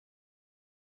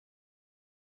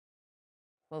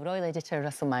Well, Royal Editor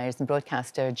Russell Myers and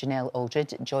broadcaster Genelle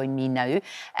Aldred join me now.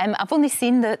 I've only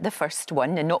seen the first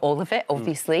one and not all of it,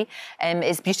 obviously.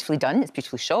 It's beautifully done, it's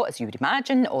beautifully shot, as you would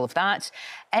imagine, all of that.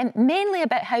 Mainly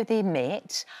about how they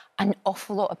met, an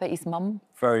awful lot about his mum.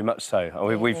 Very much so. I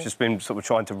mean, we've just been sort of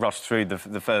trying to rush through the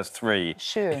first three,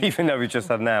 sure, even though we've just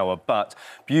had an hour, but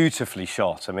beautifully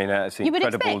shot. I mean, it's an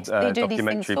incredible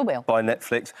documentary by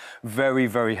Netflix. Very,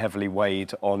 very heavily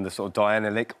weighed on the sort of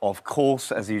Diana-lic. Of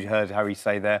course, as you heard Harry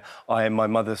say there, I am my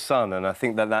mother's son, and I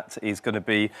think that is going to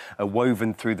be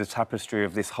woven through the tapestry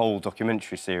of this whole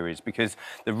documentary series, because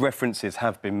the references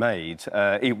have been made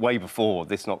way before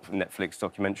this Netflix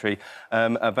documentary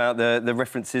about the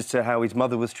references to how his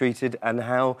mother was treated and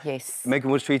how Meghan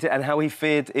was treated and how he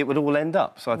feared it would all end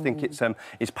up. So I think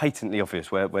it's patently obvious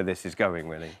where this is going,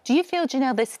 really. Do you feel,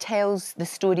 Genelle, this tells the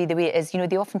story the way it is? You know,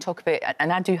 they often talk about,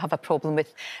 and I do have a problem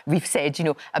with, we've said, you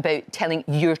know, about telling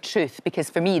your truth, because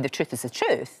for me, the truth is the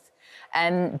truth.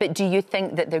 But do you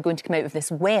think that they're going to come out of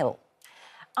this well,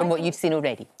 from what you've seen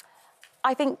already?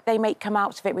 I think they may come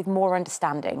out of it with more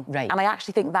understanding. Right. And I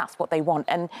actually think that's what they want.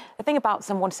 And the thing about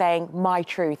someone saying my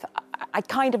truth, I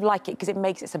kind of like it because it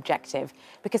makes it subjective.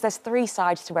 Because there's three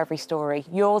sides to every story.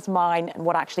 Yours, mine, and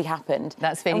what actually happened.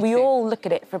 That's very true. And we all look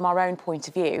at it from our own point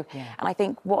of view. Yeah. And I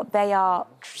think what they are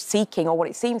seeking, or what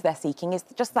it seems they're seeking, is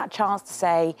just that chance to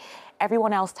say,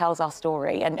 everyone else tells our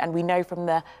story, and we know from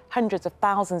the hundreds of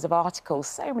thousands of articles,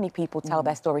 so many people tell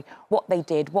their story, what they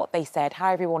did, what they said,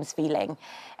 how everyone is feeling.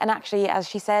 And actually, as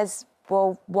she says,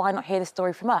 well, why not hear the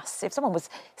story from us? If someone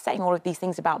was saying all of these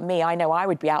things about me, I know I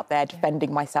would be out there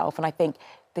defending myself, and I think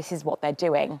this is what they're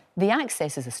doing. The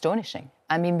access is astonishing.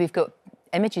 I mean, we've got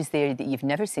images there that you've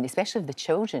never seen, especially of the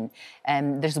children.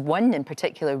 There's one in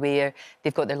particular where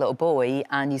they've got their little boy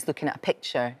and he's looking at a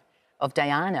picture of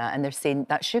Diana, and they're saying,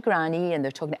 that's your granny, and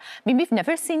they're talking... I mean, we've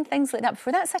never seen things like that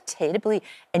before. That's a terribly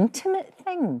intimate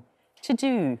thing to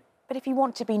do. But if you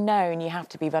want to be known, you have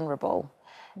to be vulnerable.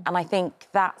 And I think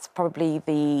that's probably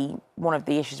one of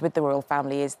the issues with the royal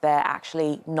family, is they're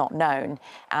actually not known,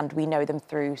 and we know them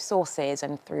through sources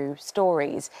and through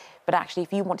stories. But actually,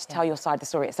 if you want to tell your side of the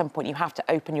story, at some point you have to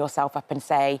open yourself up and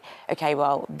say, OK,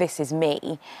 well, this is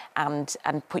me, and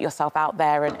put yourself out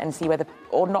there and see whether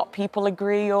or not people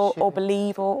agree or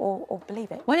believe or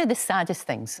believe it. One of the saddest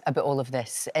things about all of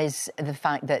this is the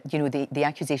fact that, you know, the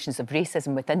accusations of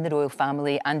racism within the royal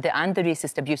family and the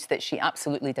racist abuse that she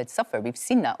absolutely did suffer. We've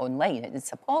seen that online.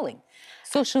 It's appalling.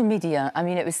 Social media, I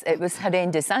mean, it was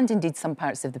horrendous, and indeed some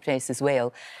parts of the press as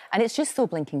well. And it's just so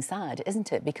blinking sad,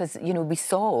 isn't it? Because, you know, we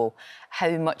saw how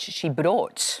much she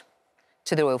brought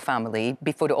to the royal family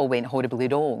before it all went horribly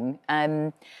wrong.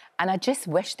 And I just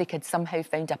wish they could somehow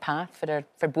find a path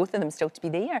for both of them still to be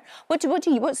there. What's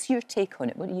your take on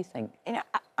it? What do you think? You know,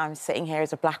 I'm sitting here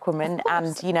as a black woman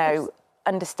and, you know,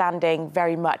 understanding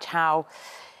very much how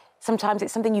sometimes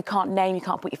it's something you can't name, you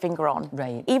can't put your finger on.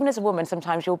 Right. Even as a woman,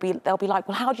 sometimes they'll be like,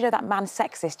 well, how do you know that man's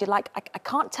sexist? You're like, I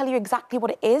can't tell you exactly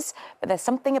what it is, but there's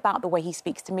something about the way he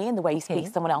speaks to me and the way he speaks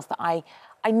to someone else that I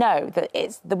know that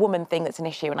it's the woman thing that's an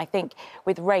issue. And I think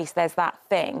with race, there's that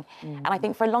thing. And I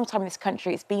think for a long time in this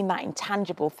country, it's been that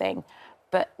intangible thing.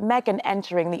 But Meghan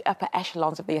entering the upper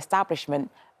echelons of the establishment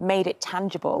made it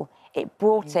tangible. It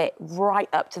brought it right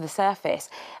up to the surface.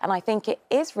 And I think it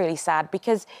is really sad,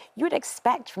 because you would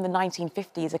expect from the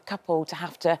 1950s a couple to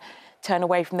have to turn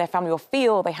away from their family or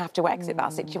feel they have to exit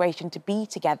that situation to be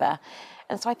together.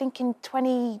 And so I think in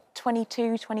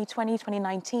 2022, 2020,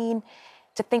 2019,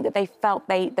 to think that they felt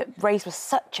that race was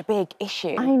such a big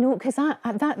issue. I know, because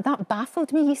that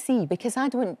baffled me, you see, because I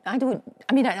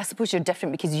mean, I suppose you're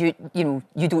different because you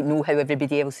don't know how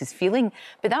everybody else is feeling,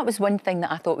 but that was one thing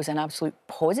that I thought was an absolute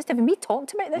positive. And we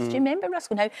talked about this, do you remember,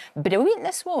 Russell, and how brilliant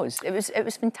this was? It was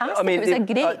fantastic. I mean, it was a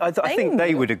great thing. I think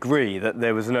they would agree that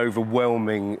there was an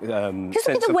overwhelming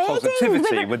sense of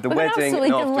positivity with the wedding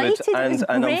and afterwards.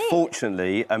 And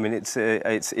unfortunately, I mean,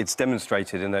 it's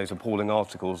demonstrated in those appalling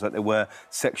articles that there were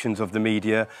sections of the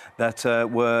media that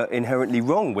were inherently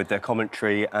wrong with their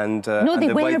commentary, and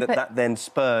the way that then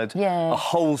spurred a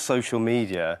whole social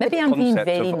media. Maybe I'm being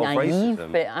very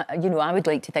naive, but you know, I would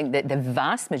like to think that the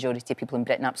vast majority of people in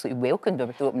Britain absolutely welcomed her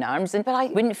with open arms, and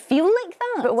wouldn't feel like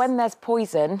that. But when there's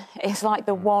poison, it's like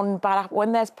the one bad apple.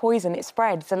 When there's poison, it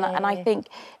spreads, and I think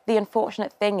the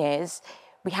unfortunate thing is,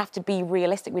 we have to be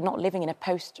realistic. We're not living in a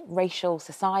post-racial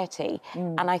society,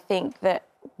 and I think that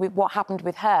with what happened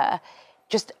with her,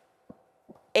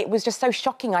 it was just so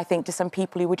shocking, I think, to some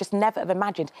people who would just never have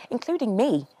imagined, including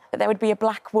me, that there would be a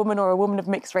black woman or a woman of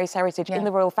mixed race heritage in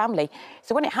the royal family.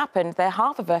 So when it happened, there are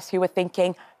half of us who were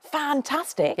thinking,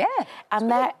 fantastic. Yeah. And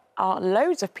there are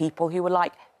loads of people who were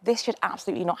like, this should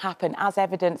absolutely not happen, as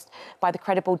evidenced by the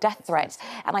credible death threats.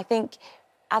 And I think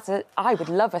I would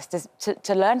love us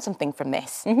to learn something from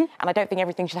this. And I don't think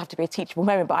everything should have to be a teachable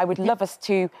moment, but I would love us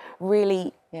to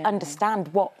really understand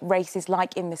what race is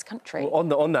like in this country.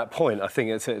 Well, on that point, I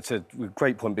think it's a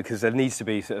great point, because there needs to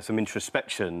be some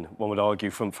introspection, one would argue,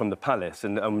 from the palace.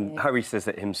 And Harry says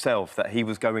it himself, that he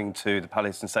was going to the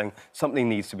palace and saying something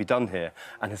needs to be done here.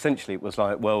 And essentially it was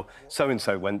like, well,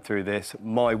 so-and-so went through this,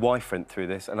 my wife went through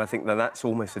this. And I think that that's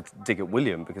almost a dig at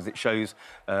William, because it shows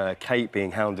Kate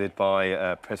being hounded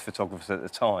by press photographers at the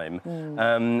time.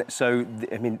 So,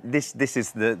 I mean, this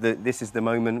is the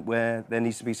moment where there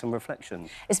needs to be some reflection.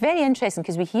 It's very interesting,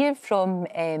 because we hear from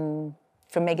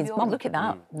Meghan's mum. Look at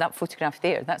that photograph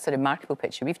there. That's a remarkable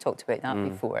picture. We've talked about that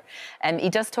before. He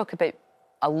does talk about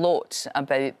a lot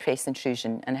about press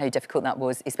intrusion and how difficult that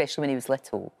was, especially when he was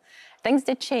little. Things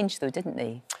did change, though, didn't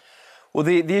they? Well,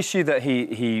 the issue that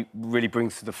he really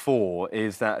brings to the fore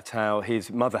is that how his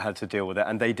mother had to deal with it,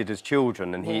 and they did as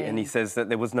children. And he says that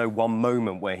there was no one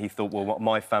moment where he thought, well,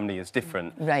 my family is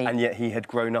different. Right. And yet he had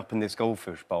grown up in this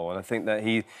goldfish bowl. And I think that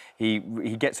he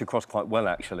gets across quite well,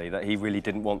 actually, that he really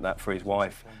didn't want that for his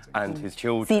wife and his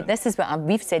children. See, this is what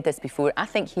we've said this before. I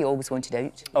think he always wanted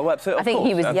out. Oh, absolutely. I think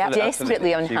he was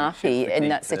desperately unhappy in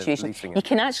that situation. You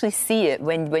can actually see it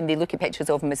when they look at pictures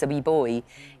of him as a wee boy.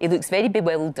 He looks very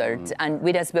bewildered. And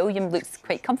whereas William looks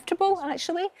quite comfortable,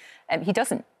 actually, he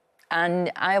doesn't.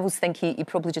 And I always think he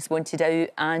probably just wanted out.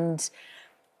 And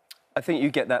I think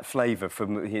you get that flavour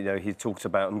from, he talked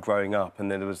about him growing up, and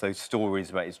then there was those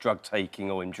stories about his drug taking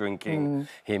or him drinking,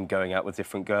 him going out with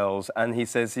different girls. And he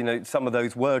says, some of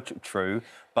those were true,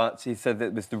 but he said that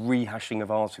it was the rehashing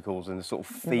of articles and the sort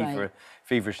of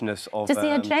feverishness of... Does he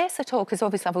address at all, because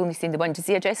obviously I've only seen the one, does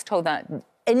he address at all that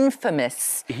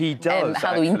infamous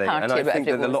Halloween party? And I think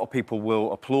that a lot of people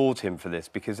will applaud him for this,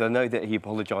 because I know that he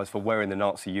apologised for wearing the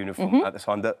Nazi uniform at the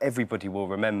time, that everybody will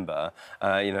remember,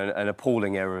 an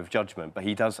appalling error of judgment. But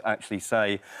he does actually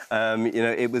say,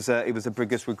 it was a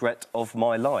biggest regret of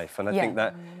my life. And I think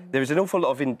that there is an awful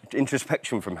lot of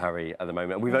introspection from Harry at the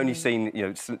moment. We've only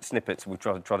seen, snippets. We've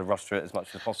tried to rush through it as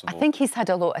much as possible. I think he's had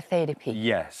a lot of therapy.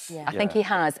 Yes. I think he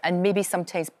has. And maybe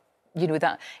sometimes...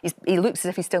 that he looks as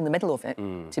if he's still in the middle of it,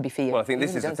 to be fair. Well, I think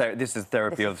this is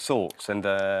therapy of sorts, and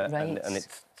it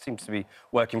seems to be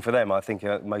working for them. I think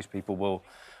most people will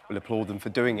applaud them for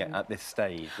doing it at this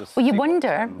stage. Well, you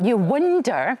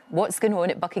wonder what's going on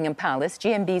at Buckingham Palace.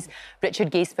 GMB's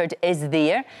Richard Gaisford is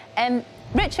there.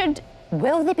 Richard,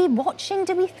 will they be watching,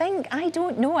 do we think? I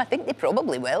don't know. I think they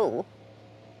probably will.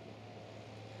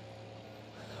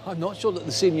 I'm not sure that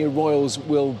the senior royals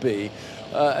will be.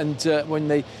 When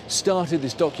they started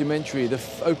this documentary, the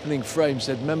opening frame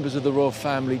said members of the royal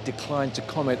family declined to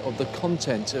comment on the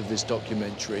content of this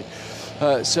documentary.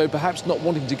 So perhaps not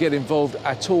wanting to get involved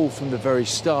at all from the very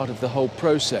start of the whole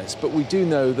process. But we do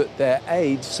know that their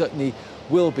aides certainly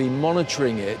will be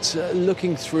monitoring it,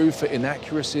 looking through for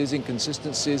inaccuracies,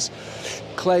 inconsistencies,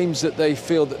 claims that they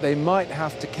feel that they might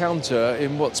have to counter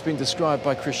in what's been described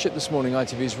by Chris Shipp this morning,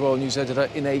 ITV's royal news editor,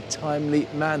 in a timely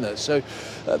manner. So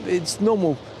it's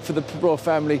normal for the royal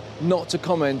family not to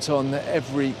comment on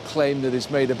every claim that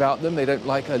is made about them. They don't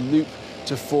like a loop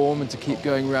to form and to keep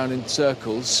going around in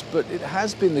circles. But it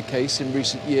has been the case in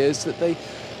recent years that they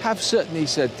have certainly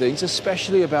said things,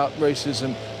 especially about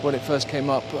racism when it first came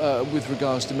up with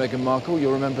regards to Meghan Markle.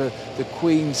 You'll remember the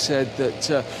Queen said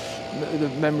that the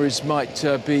memories might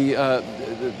be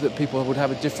that people would have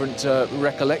a different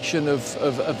recollection of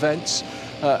events.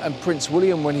 And Prince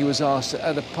William, when he was asked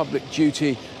at a public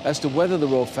duty as to whether the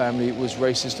royal family was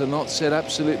racist or not, said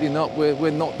absolutely not, we're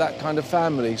not that kind of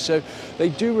family. So they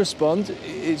do respond.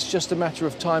 It's just a matter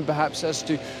of time perhaps as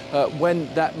to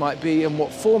when that might be and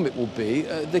what form it will be.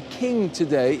 The King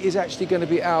today is actually going to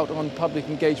be out on public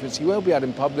engagements. He will be out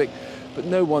in public, but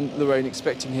no one, Lorraine,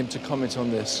 expecting him to comment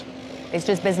on this. It's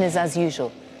just business as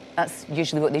usual. That's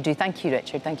usually what they do. Thank you,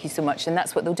 Richard. Thank you so much. And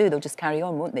that's what they'll do. They'll just carry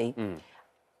on, won't they?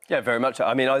 Yeah, very much.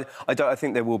 I mean, I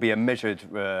think there will be a measured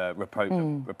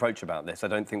approach about this. I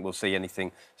don't think we'll see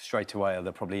anything straight away.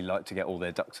 They'll probably like to get all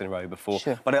their ducks in a row before.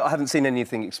 Sure. But I haven't seen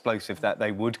anything explosive that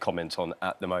they would comment on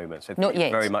at the moment. So not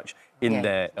yet. Very much in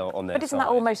there on their But isn't that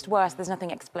almost worse? There's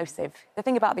nothing explosive. The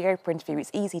thing about the Oprah interview,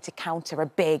 it's easy to counter a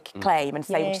big claim and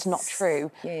say it's not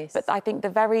true. Yes. But I think the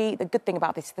good thing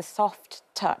about this is the soft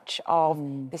touch of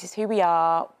this is who we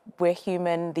are, we're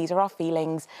human, these are our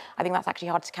feelings. I think that's actually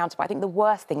hard to counter. But I think the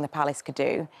worst thing the palace could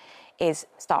do is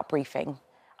start briefing.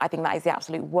 I think that is the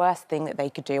absolute worst thing that they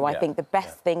could do. I think the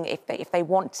best thing, if they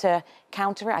want to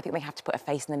counter it, I think they have to put a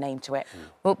face and a name to it.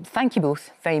 Well, thank you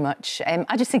both very much.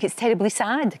 I just think it's terribly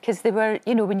sad because they were,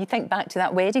 you know, when you think back to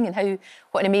that wedding and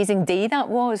what an amazing day that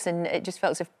was, and it just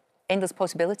felt as if endless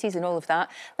possibilities and all of that.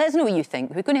 Let us know what you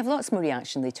think. We're going to have lots more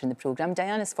reaction later in the programme.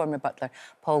 Diana's former butler,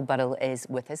 Paul Burrell, is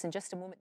with us in just a moment.